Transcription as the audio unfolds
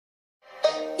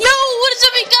What is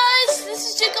up, you guys? This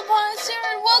is Jacob here,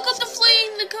 and welcome to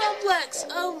Fleeing the Complex.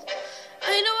 I know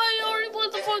I already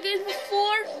played the 4 games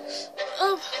before.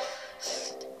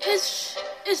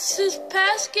 It's this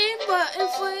past game, but I'm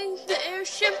flying the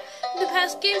airship. In the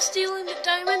past game, stealing the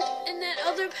diamond. In that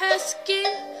other past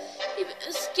game,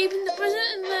 escaping the prison.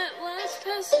 In that last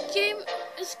past game,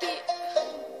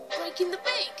 breaking the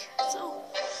bank. So,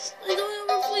 I'm going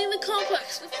over Fleeing the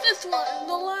Complex, the 5th one, and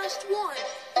the last one.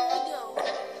 Here we go.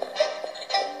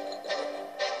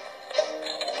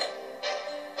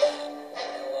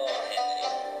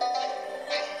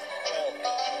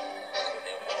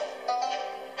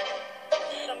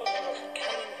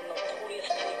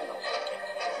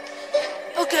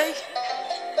 Okay.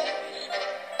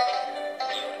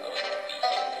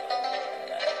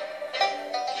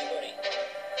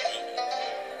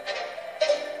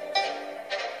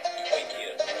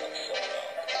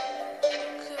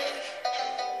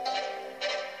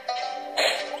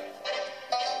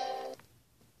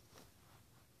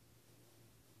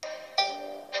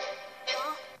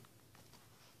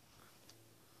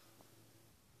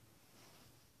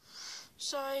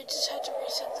 Sorry, I just had to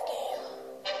reset the game.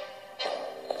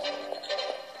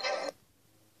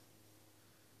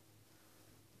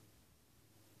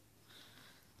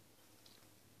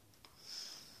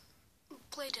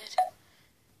 Played it.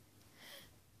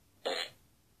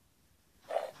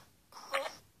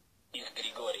 He's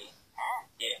Grigori.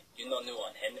 Yeah, you know new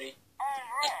one, Henry?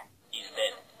 He's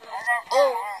dead.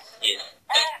 Oh. Yes.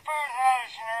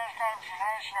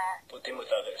 Put him with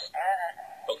others.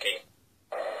 Okay.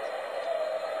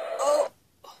 Oh.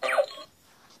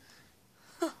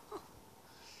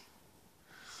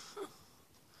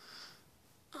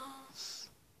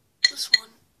 This one.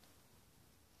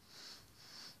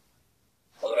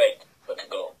 All right, let's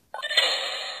go.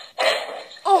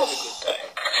 Oh. Have a good time.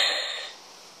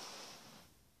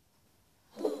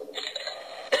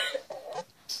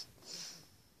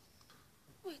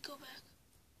 Wait, go back.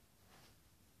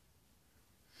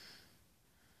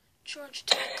 Charge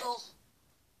tackle.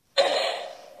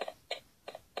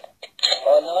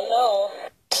 Oh, no.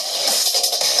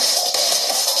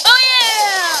 Oh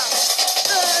yeah!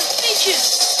 Speeches.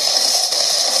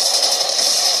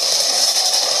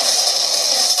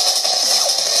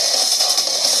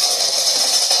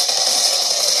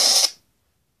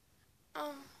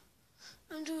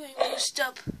 I'm doing boost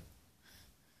up.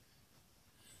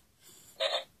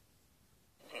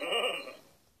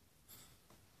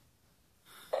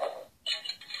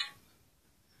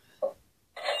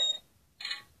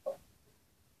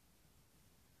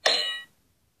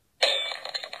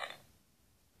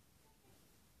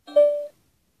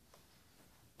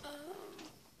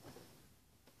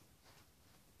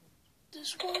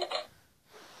 This one.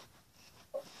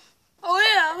 Oh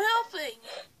yeah, I'm helping.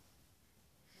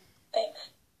 Thanks.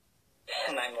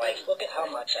 And I'm like, look at how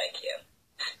much I can.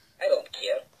 I don't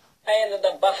care. I ended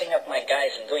up buffing up my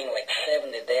guys and doing like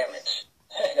 70 damage.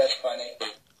 That's funny.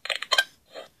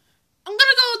 I'm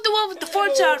gonna go with the one with the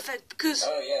fort outfit because.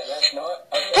 Oh yeah, that's not.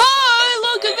 Okay. Hi,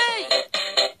 look at me!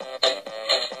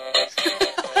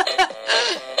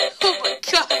 Oh my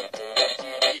god!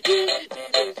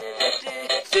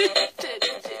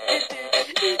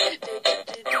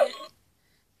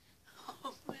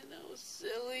 Oh man, that was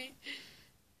silly.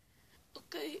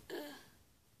 Okay,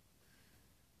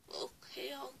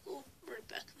 okay, I'll go right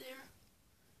back there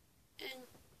and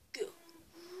go.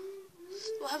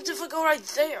 We'll have to go right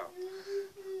there.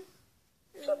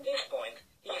 So at this point,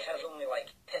 he has only like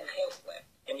 10 health left.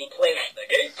 And he plays, the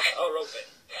gates are open.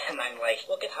 And I'm like,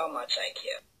 look at how much I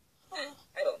care.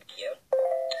 I don't care.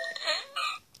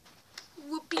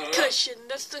 Whoopee cushion,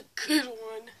 that's the good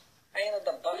one. I ended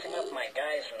up buffing up my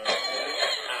guys and...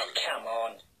 Oh, come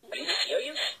on. Are you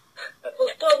serious? That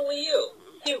was totally you.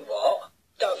 You what?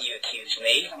 Don't you accuse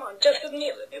me. Come on, just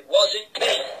admit it. It wasn't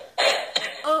me.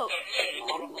 Oh.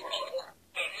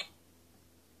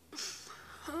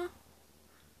 Huh?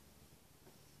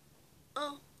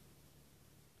 Oh.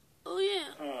 Oh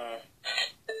yeah.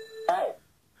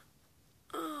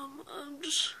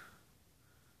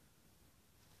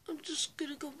 I'm just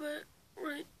gonna go back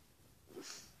right.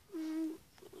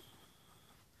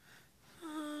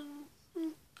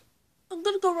 I'm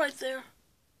gonna go right there.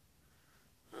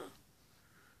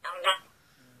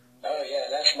 Oh yeah,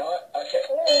 that's not okay.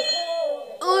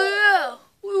 Oh yeah,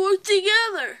 we work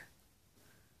together.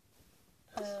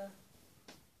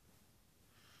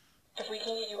 If we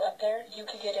can get you up there, you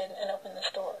can get in and open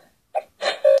this door.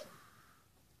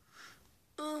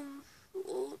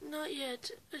 Well, not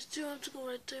yet. I still have to go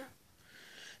right there.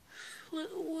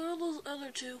 What are those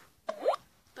other two?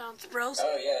 Bounce bros.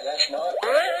 Oh yeah, that's not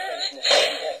facing the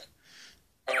same way.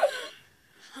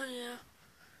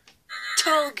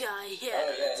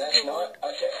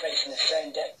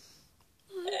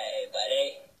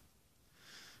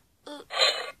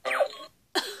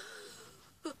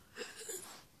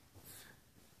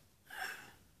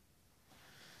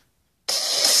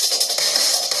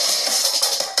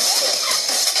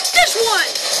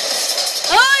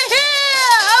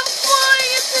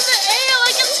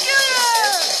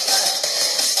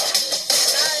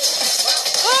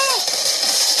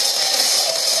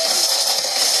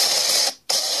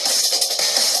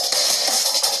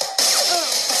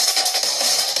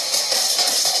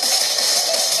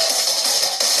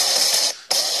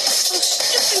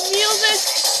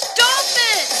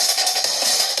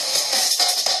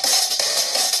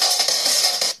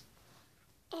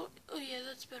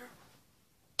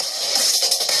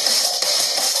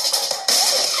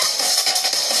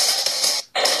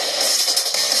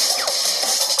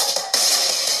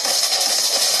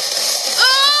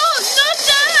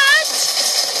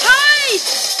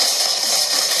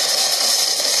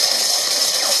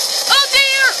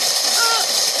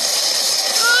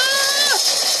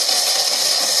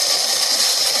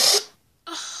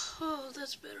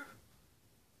 that's better.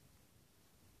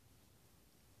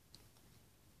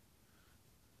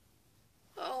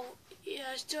 Oh, yeah,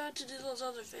 I still have to do those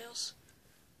other fails.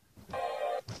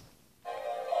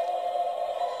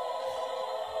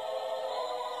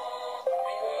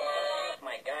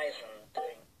 My guys and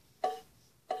doing.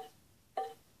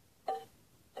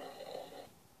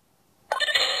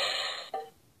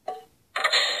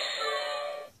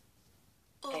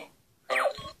 Oh.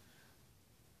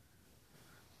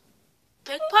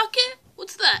 Pickpocket?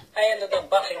 What's that? I ended up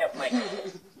buffing up my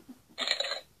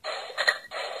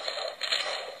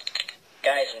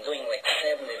guys and doing like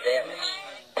 70 damage.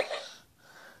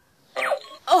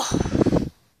 Oh.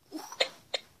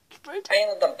 I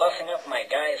ended up buffing up my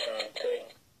guys and doing.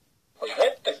 Was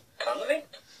that the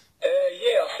convict?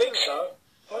 Yeah, I think so.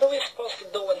 What are we supposed to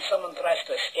do when someone tries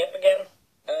to escape again?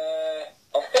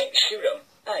 I think shoot him.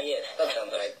 Ah, yes, that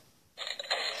sounds right.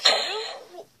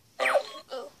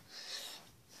 Oh.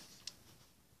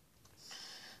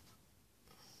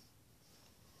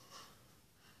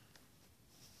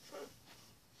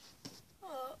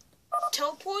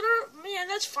 Teleporter? Man,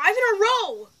 that's 5 in a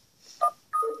row!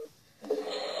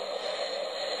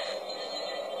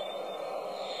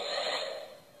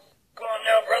 Come on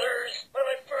now, brothers. What am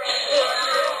I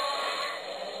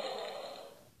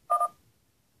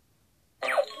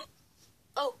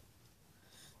Oh.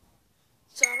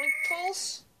 Sonic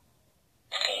Pulse?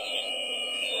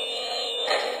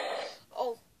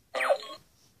 Oh.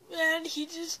 Man, he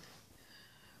just...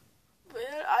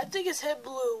 Man, I think his head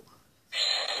blew.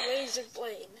 Laser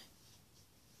plane.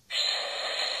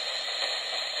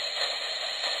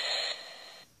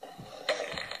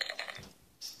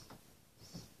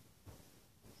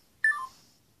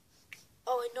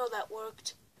 Oh, I know that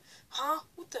worked. Huh?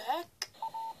 What the heck?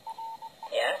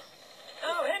 Yeah?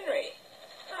 Oh, Henry.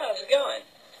 Oh, how's it going?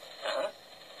 Uh-huh.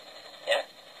 Yeah?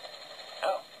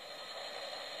 Oh.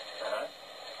 Uh-huh.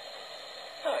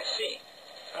 Oh, I see.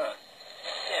 Huh.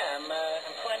 Yeah, I'm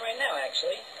flying right now,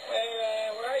 actually.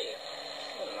 Where are you?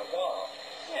 On the wall.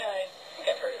 Yeah, I think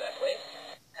I've heard of that place.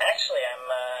 Actually,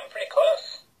 I'm pretty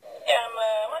close. Yeah,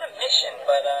 I'm on a mission,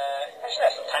 but, I should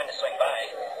have some time to swing by.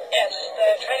 Yeah, just,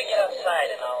 try to get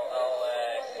outside and I'll,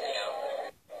 you know.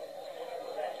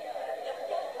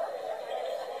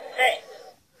 Hey.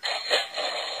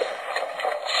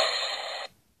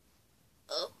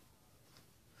 Oh.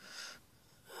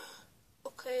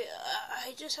 Okay,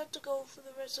 I just have to go for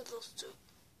the rest of those two.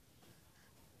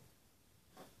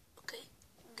 Okay,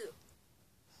 go.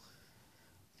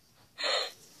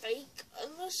 Fake,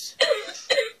 unless...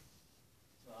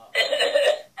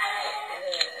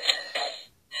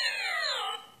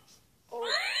 Oh.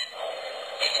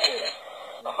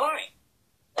 Ahoy.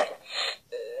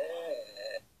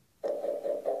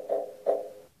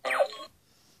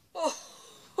 Oh.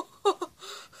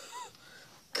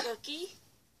 Cookie?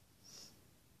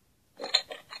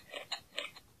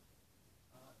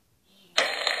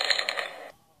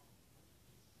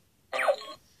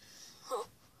 Huh.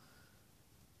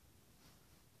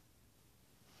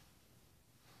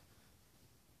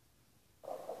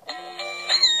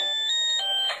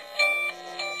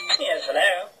 Yes,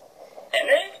 hello.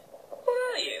 Henry? Where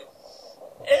are you?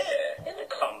 In the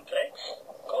complex.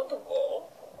 Called the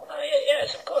wall. Oh, yeah,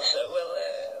 yes, of course, sir.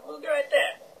 We'll be right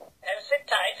there. Sit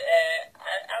tight.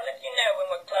 I'll let you know when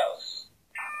we're close.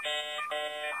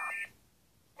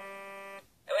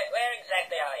 Where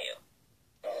exactly are you?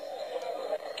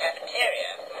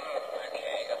 Cafeteria.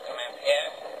 Okay, got the map here.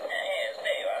 Yes,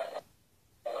 there you are.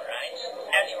 All right.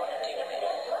 How do you want to deal with it?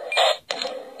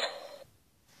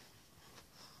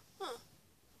 Huh.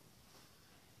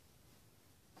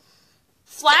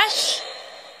 Flash?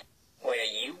 Where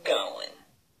are you going?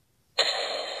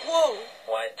 Whoa.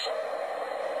 What?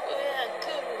 Yeah,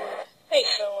 good one. Hey,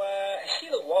 so, I see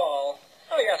the wall.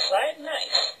 Oh, you're outside?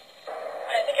 Nice.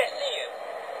 I think I see you.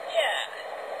 Yeah,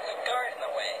 there's a guard in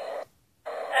the way.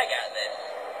 I got this.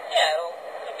 Yeah,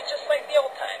 it'll be just like the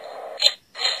old times.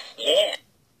 Yeah.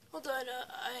 Hold on,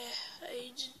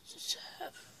 I just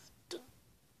have to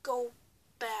go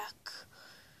back.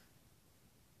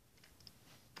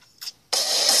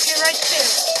 Okay, right there.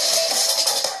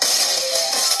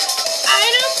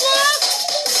 Item block?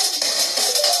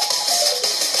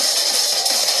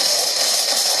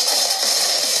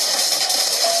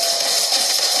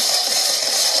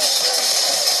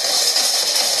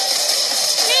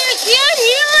 Hey, I can't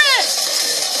hear it!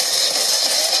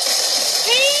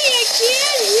 Hey, I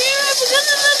can't hear it because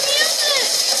of the music!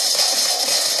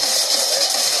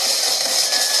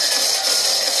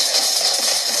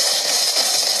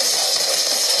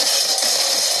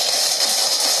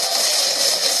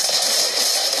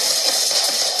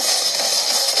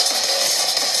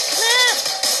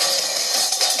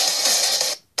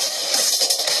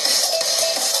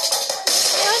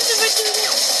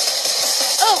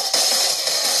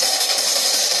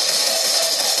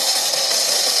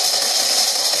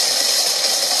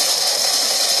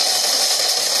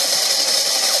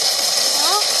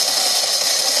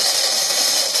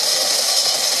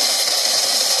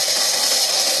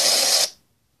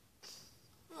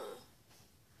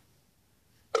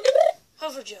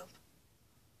 cover jump.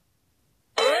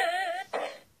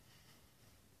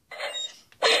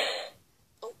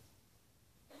 Oh.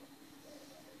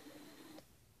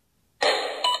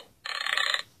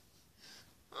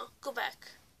 Oh, go back.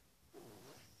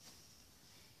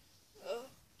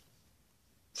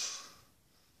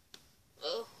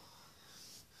 Oh.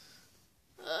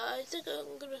 I think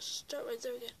I'm gonna start right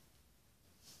there again.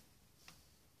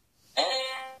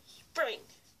 Spring.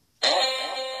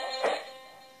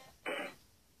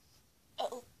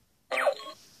 Uh-oh.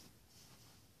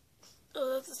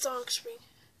 Oh, that's the sonic spring.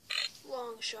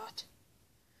 Long shot.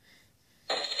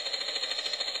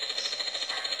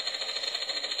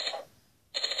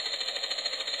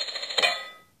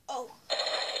 Oh.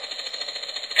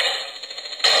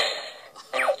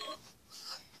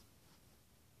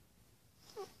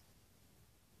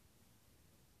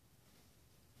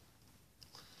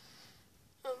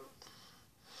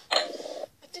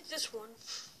 I think this one.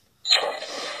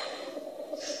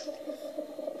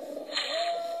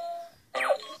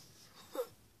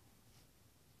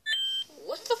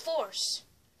 What's the force?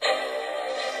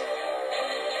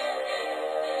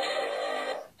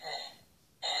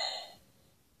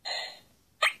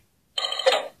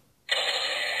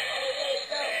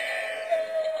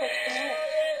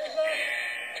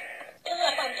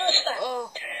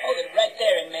 Oh. Hold it right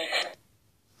there and make.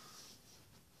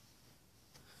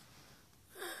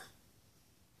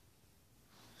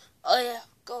 Oh yeah,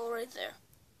 go right there.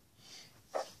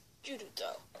 Judo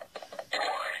throw.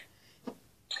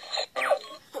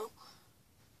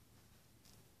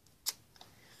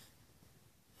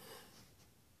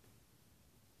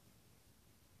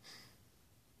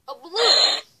 A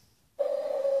balloon.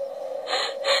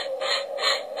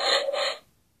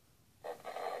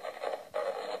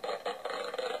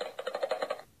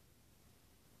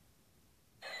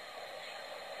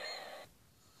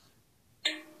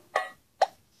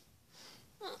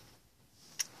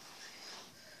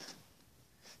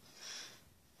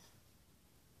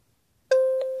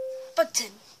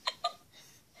 Button.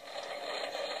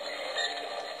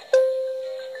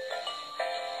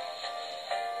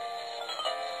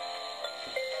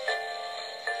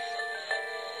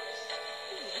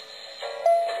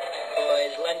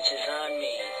 Boys, lunch is on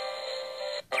me.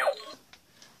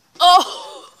 Oh!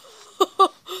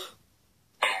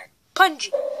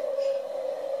 Punji.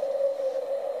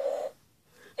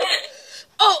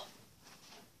 Oh!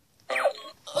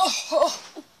 Oh!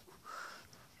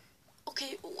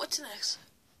 Okay, what's next?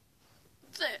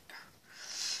 There.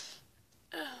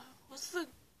 What's the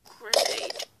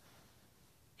grenade?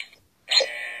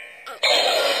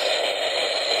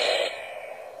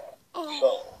 Oh. So,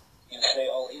 you say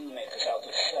all inmates is out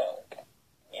of cell?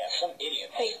 Yeah, some idiot.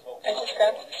 Hey, I just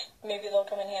grabbed it. Maybe they'll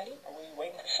come in handy. Are we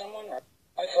waiting for someone? Or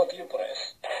I thought you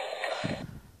pressed.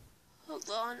 Hold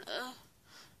on,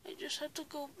 I just have to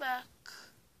go back.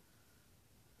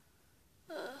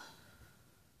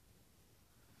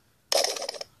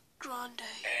 Grande.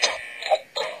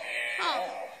 Oh.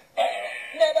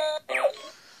 Never.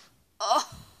 Oh.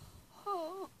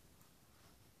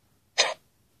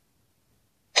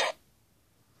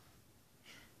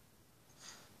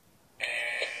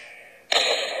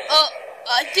 Oh.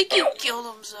 I think he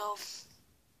killed himself.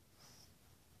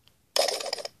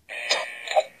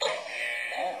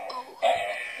 Oh.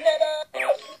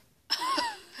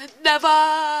 Never.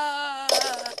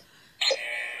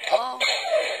 Oh.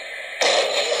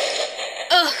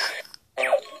 Ugh.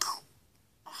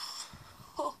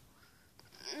 Oh.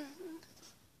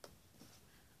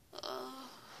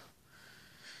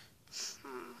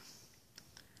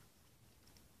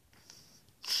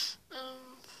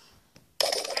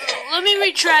 Let me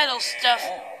retry those stuff.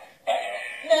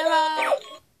 Never.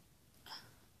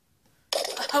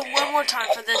 One more time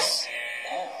for this.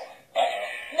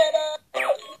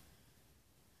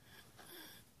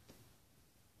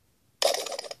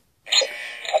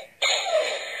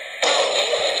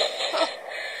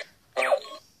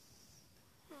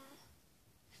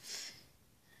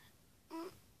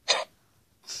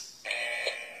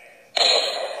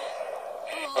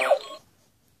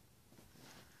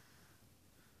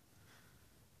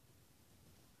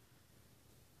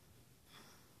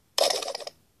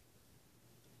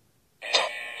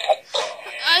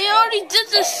 I already did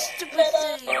this stupid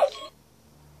thing.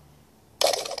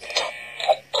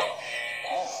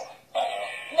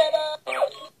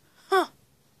 Huh.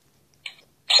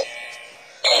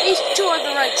 These two are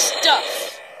the right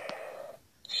stuff.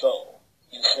 So,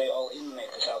 you say all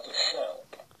inmates is out of cell?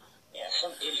 Yeah,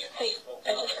 some idiot. Hey,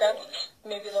 I just grabbed it.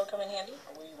 Maybe they'll come in handy.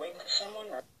 Are we waiting for someone?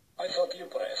 Or I thought you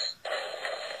pressed.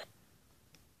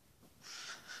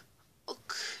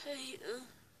 Okay,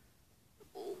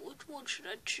 Oh, which one should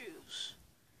I choose?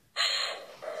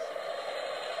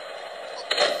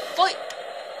 Fight!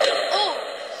 Oh!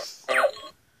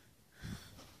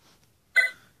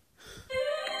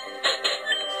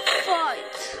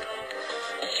 Fight!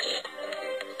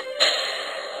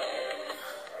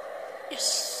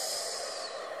 Yes!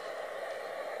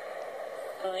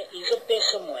 Right, he's up there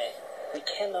somewhere. We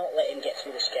cannot let him get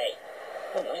through this gate.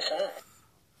 Oh, nice that.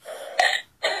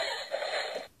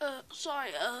 Sorry,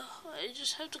 I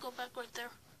just have to go back right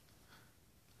there.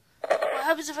 What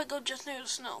happens if I go just near the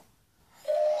snow?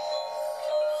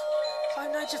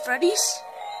 Five Nights at Freddy's?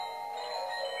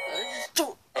 Just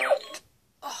don't.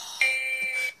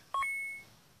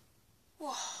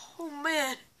 Oh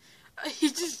man, he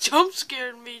just jump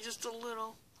scared me just a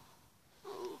little.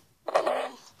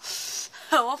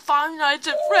 A Five Nights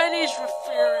at Freddy's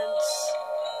reference.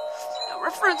 A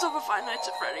reference of a Five Nights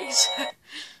at Freddy's.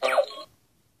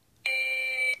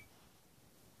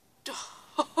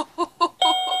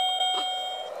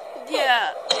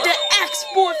 Yeah, the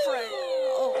ex-boyfriend.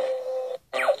 Oh,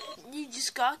 you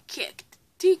just got kicked.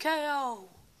 TKO.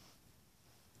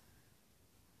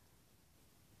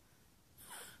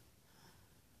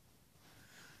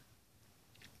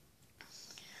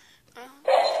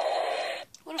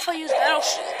 What if I use Battle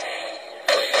Shield?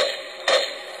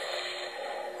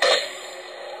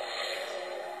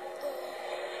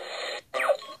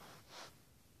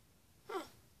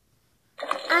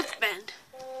 Earthbend.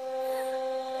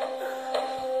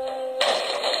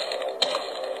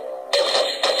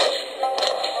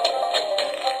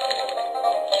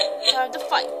 Time to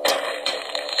fight.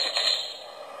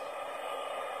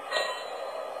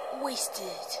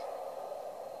 Wasted.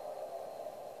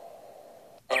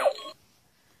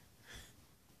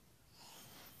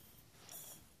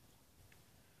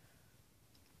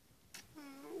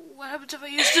 What happens if I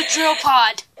use the drill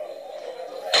pod?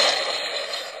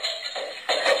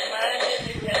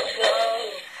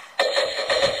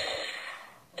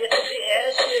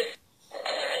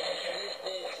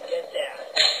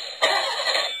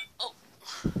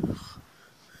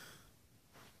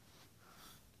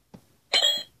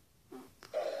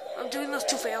 I'm doing those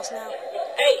two fails now.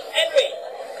 Hey, Henry!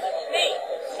 That's me!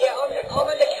 Yeah, I'm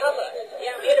undercover.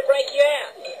 Yeah, I'm here to break you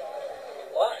out.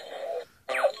 What?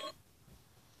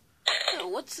 Oh,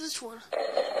 what's this one?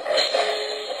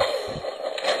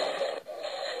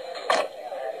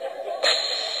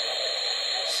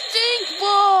 Stink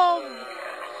bomb!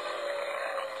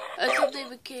 I thought they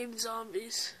became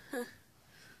zombies.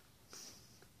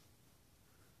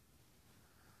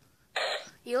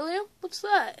 Helium? What's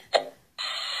that?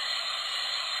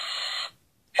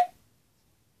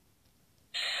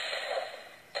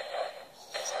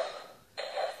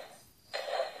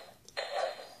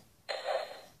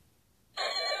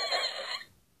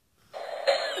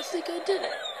 I think I did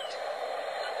it.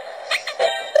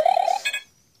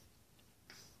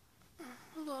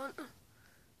 Hold on.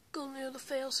 Go near the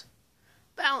fails.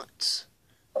 Balance.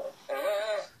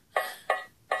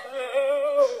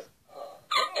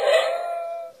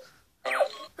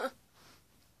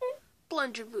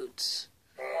 Blend your boots.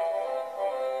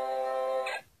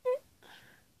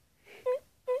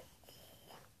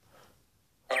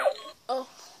 Oh.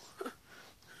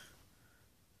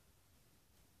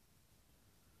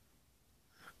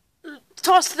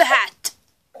 Toss the hat.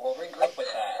 We'll regroup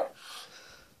with that.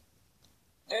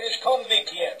 There is convict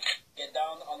here. Get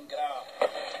down on ground.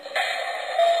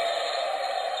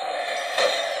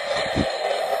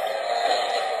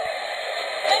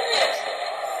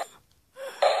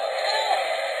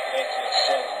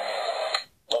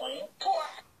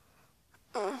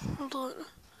 Hold on.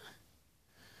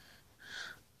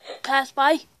 Pass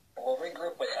by. We'll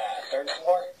regroup with that. Third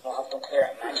floor, we'll have them clear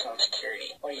at maximum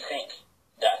security. What do you think?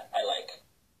 That I like.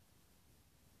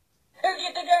 Who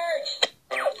get the guards?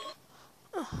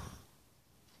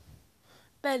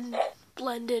 Ben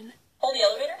blended. Hold the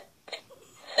elevator?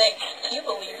 Thick. Can you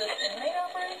believe this inmate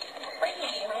operating?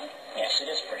 Crazy, huh? Yes, it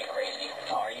is pretty crazy.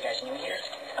 Oh, are you guys new here?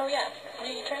 Oh, yeah.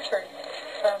 We transferred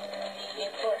from the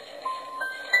 8th floor.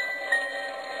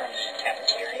 From the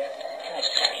cafeteria? Nice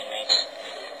try, inmates.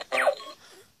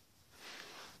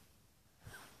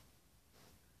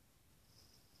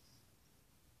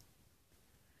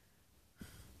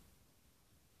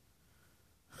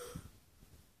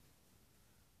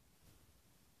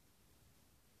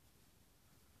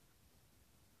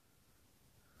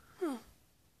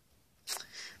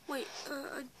 Wait,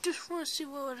 I just want to see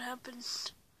what would happen.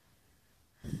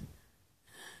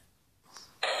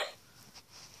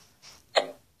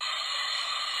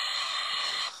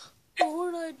 Where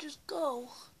would I just go?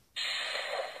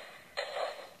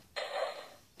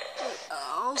 Wait,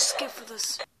 I'll skip for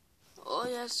this. Oh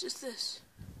yeah, it's just this.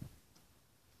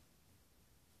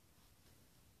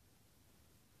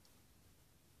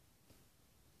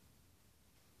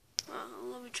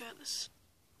 Let me try this.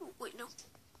 Oh, wait, no.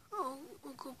 Oh,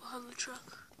 we'll go behind the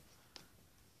truck.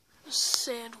 A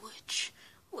sandwich.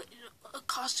 Wait, a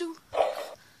costume?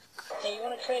 Hey, you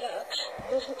want to trade up?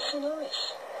 Those look so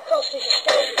nice. Frosty's a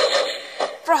star.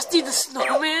 Frosty the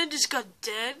Snowman just got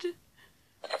dead.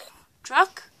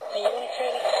 Truck? Hey, you want to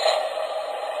trade up?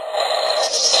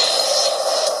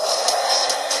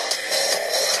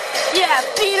 Yeah,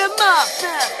 beat him up.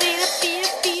 Beat him up. Beat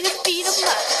him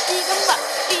up.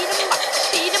 Beat him up.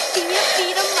 Beat him up.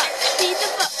 Beat him up. Beat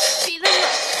him up. Beat him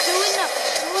up. Doing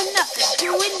nothing.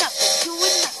 Doing nothing.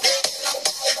 Doing nothing.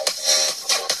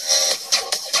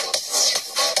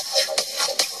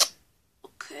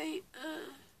 Okay,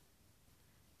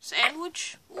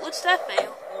 sandwich? What's that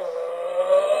mail?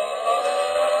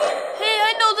 Hey,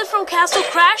 I know this from Castle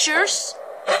Crashers.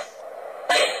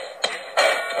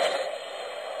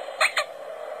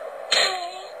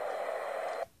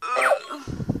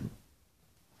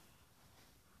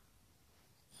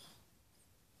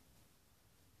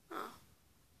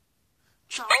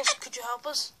 Charles, could you help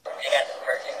us? I got the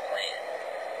perfect plan.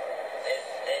 This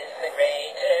is the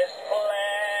greatest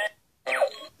plan.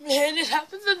 Man, it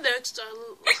happened the next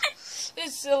time.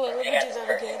 It's silly. Let me do that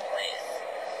again.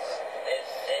 This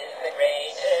is the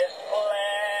greatest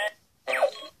plan.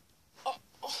 Oh.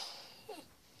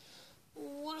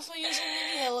 What if I use a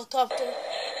mini helicopter? There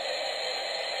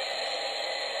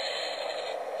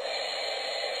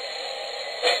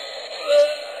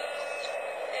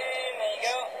you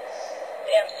go.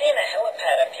 Hey, I'm seeing a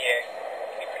helipad up here.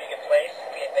 Could be a pretty good place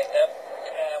to get picked up.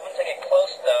 Once I get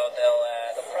close, though,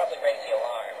 they'll probably raise the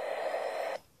alarm.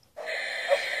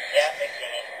 Oh, yeah, they see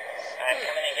me. I'm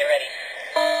coming in. Get ready.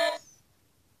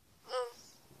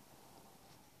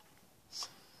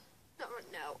 Not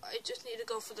right now. I just need to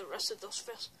go for the rest of those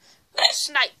fish.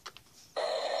 Snipe.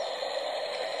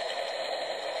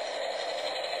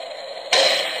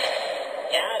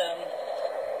 Got him.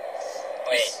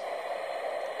 Wait.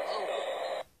 Oh.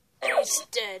 He's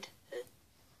dead.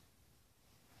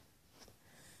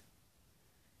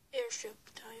 Airship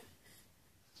time.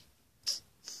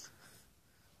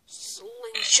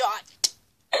 Slingshot.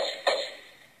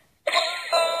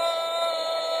 Oh.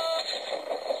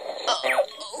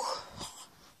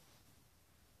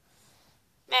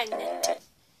 Magnet.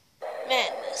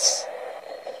 Madness.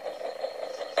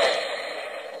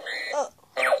 Oh.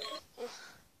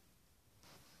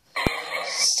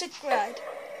 Sick ride.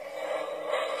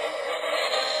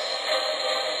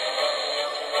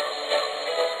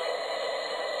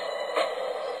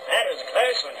 That was a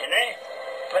close one, Henry.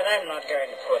 But I'm not going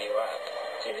to pull you up.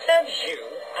 See, without you,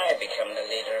 I become the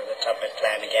leader of the Tuppet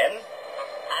clan again.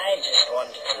 I just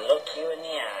wanted to look you in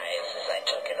the eyes as I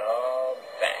took it all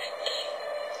back.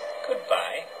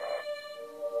 Goodbye.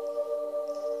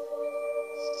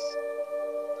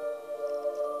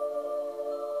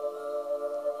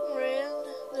 Ran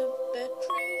the bet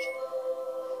trade.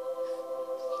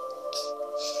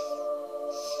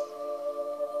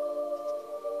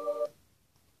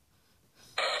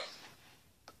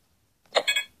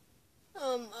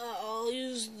 I'll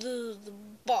use the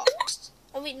box.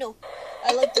 I mean, no,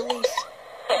 I like the leaf.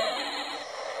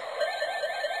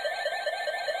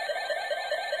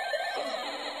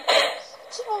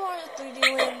 Super Mario 3D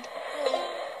Land.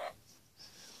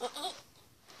 I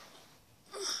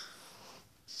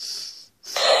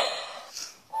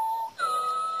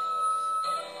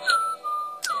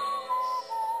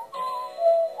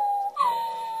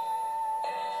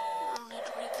don't need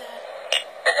to read that.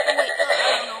 Oh, wait, I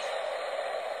don't know.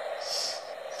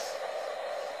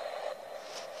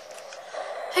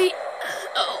 Hey,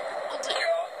 oh, I'll take it.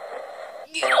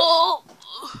 Oh.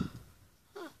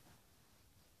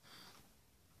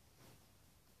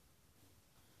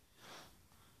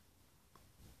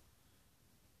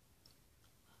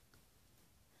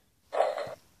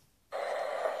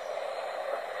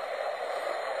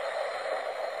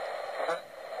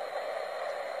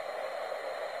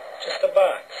 Just a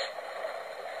box.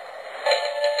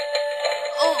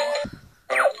 Oh.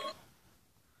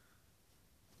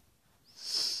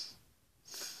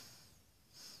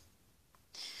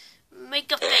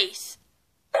 Make a face.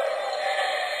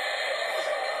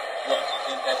 What, you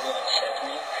think that will upset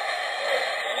me?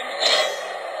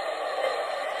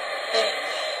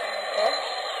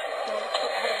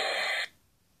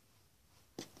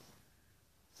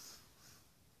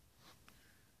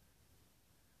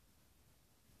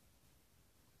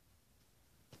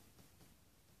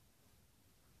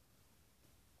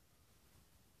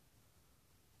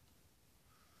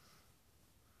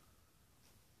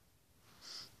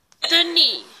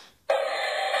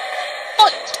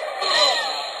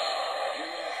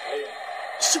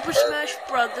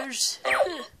 brothers.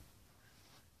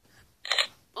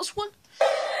 This one?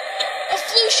 A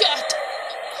flu shot!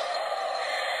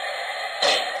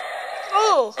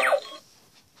 Oh!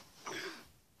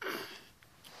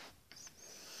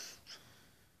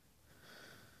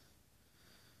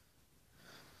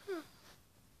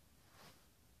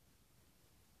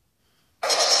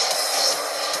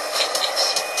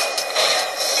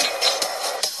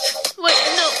 Wait,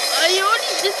 no, I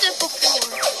already did that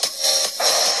before.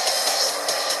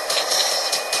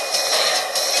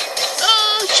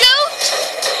 Oh, shoot!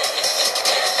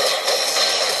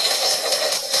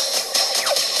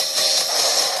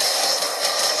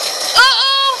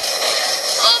 Uh-oh!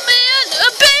 Oh, man! A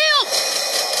bail!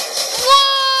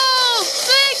 Whoa!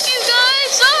 Thank you,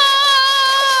 guys!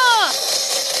 Ah!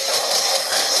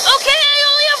 Okay, I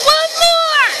only have one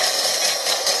more!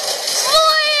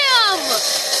 Slam!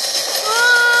 Whoa!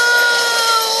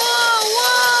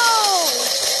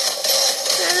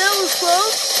 Man, that was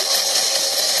close.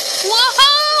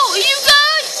 Whoa! You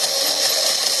guys!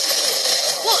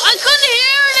 Well, I couldn't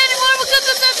hear it anymore because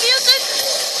of that music.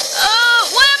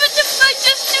 What happens if I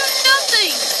just do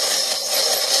nothing?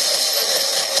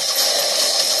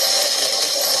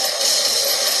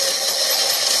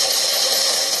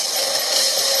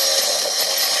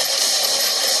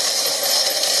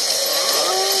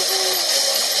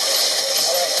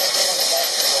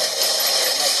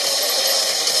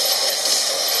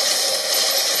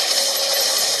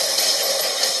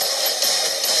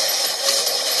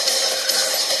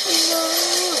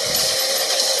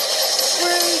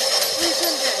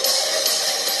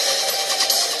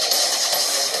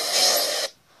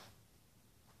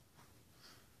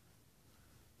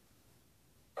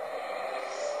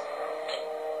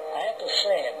 I have to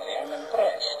say, Henry, I'm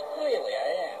impressed. Really, I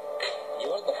am.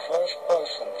 You're the first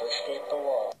person to escape the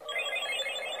wall.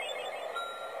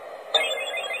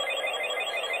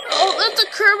 Oh, that's a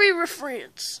Kirby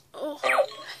reference. Oh,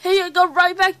 hey, I got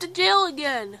right back to jail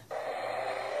again.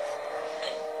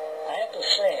 I have to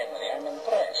say, Henry, I'm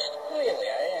impressed. Really,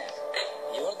 I am.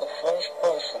 You're the first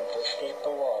person to escape the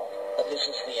wall. But this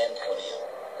is the end for you.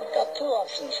 You've got two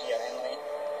options here, Henry.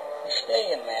 You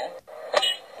stay in there.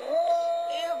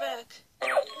 You're back. I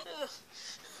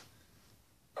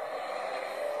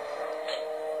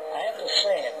have to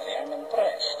say, Henry, I'm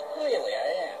impressed. Really, I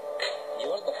am.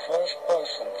 You're the first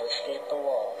person to escape the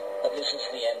wall. But this is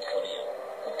the end for you.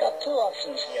 You've got two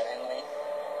options here, Henry.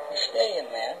 You stay in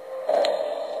there,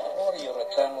 or you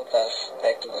return with us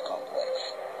back to the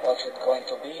complex. What's it going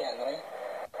to be, Henry?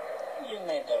 You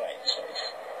made the right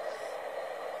choice.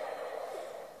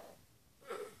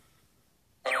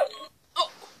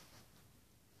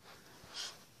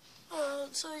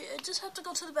 So I just have to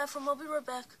go to the bathroom. I'll be right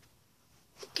back.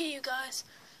 Okay, you guys.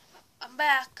 I'm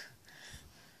back.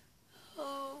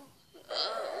 Oh,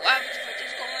 what happens if I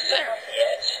just go right there?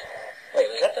 Yes. Wait,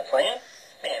 was that the plan?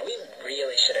 Man, we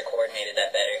really should have coordinated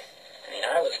that better. I mean,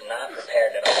 I was not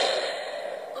prepared at all.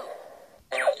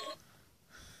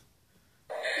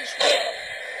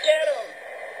 Get him!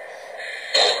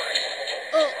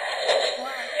 Oh,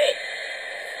 wow. Hey!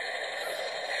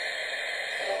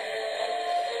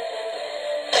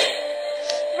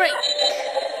 Right.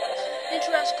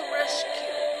 Interesting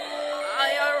rescue.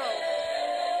 IRO.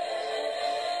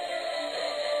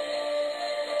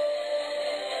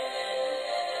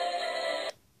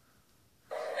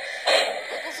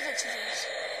 I'll go for the 2 days.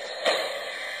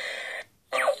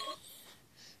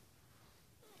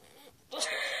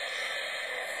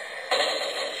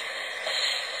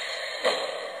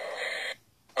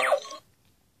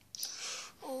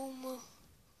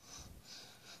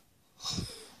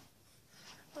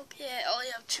 Okay, I only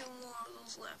have 2 more of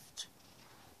those left.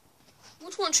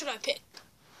 Which one should I pick?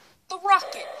 The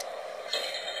rocket.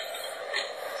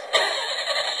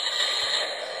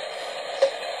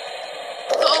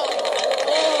 Oh.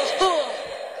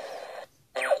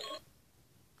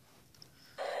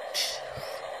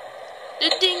 The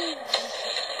ding.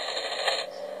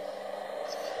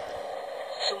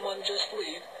 Someone just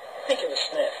leave. I think it was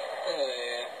Smith.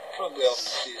 Yeah. Probably off to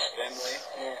see his family.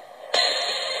 Yeah.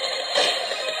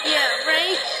 Yeah,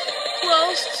 right?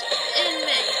 Close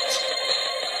inmate.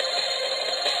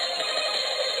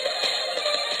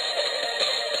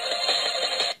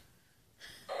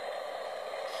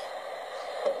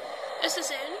 Is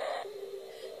this in?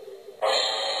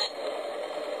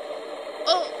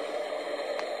 Oh.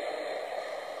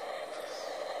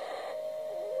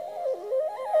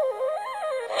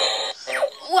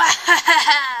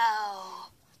 Wow.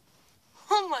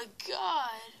 Oh my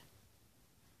God.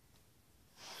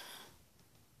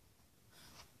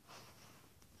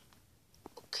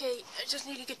 Okay, I just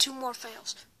need to get 2 more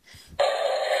fails.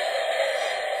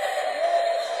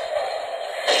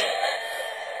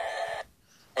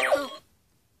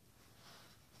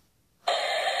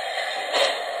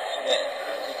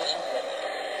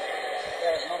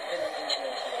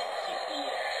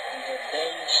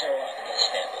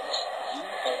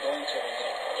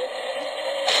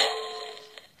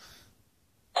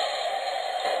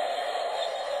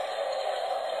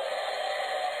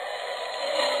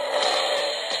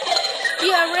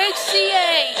 Yeah, Rick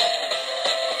CA.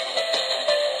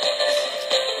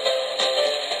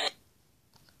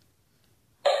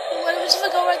 What happens if I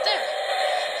go right there?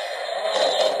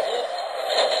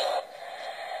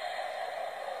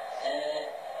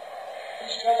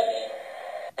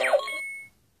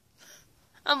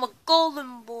 I'm a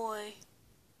golden boy.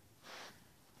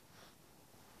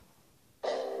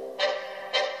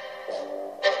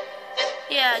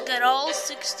 Yeah, I got all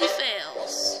 60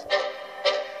 fails.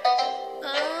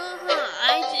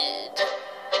 I did.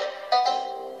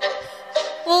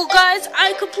 Well, guys,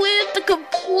 I completed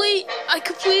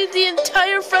the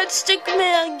entire Fred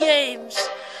Stickman games.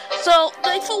 So,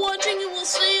 thanks for watching, and we'll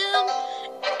see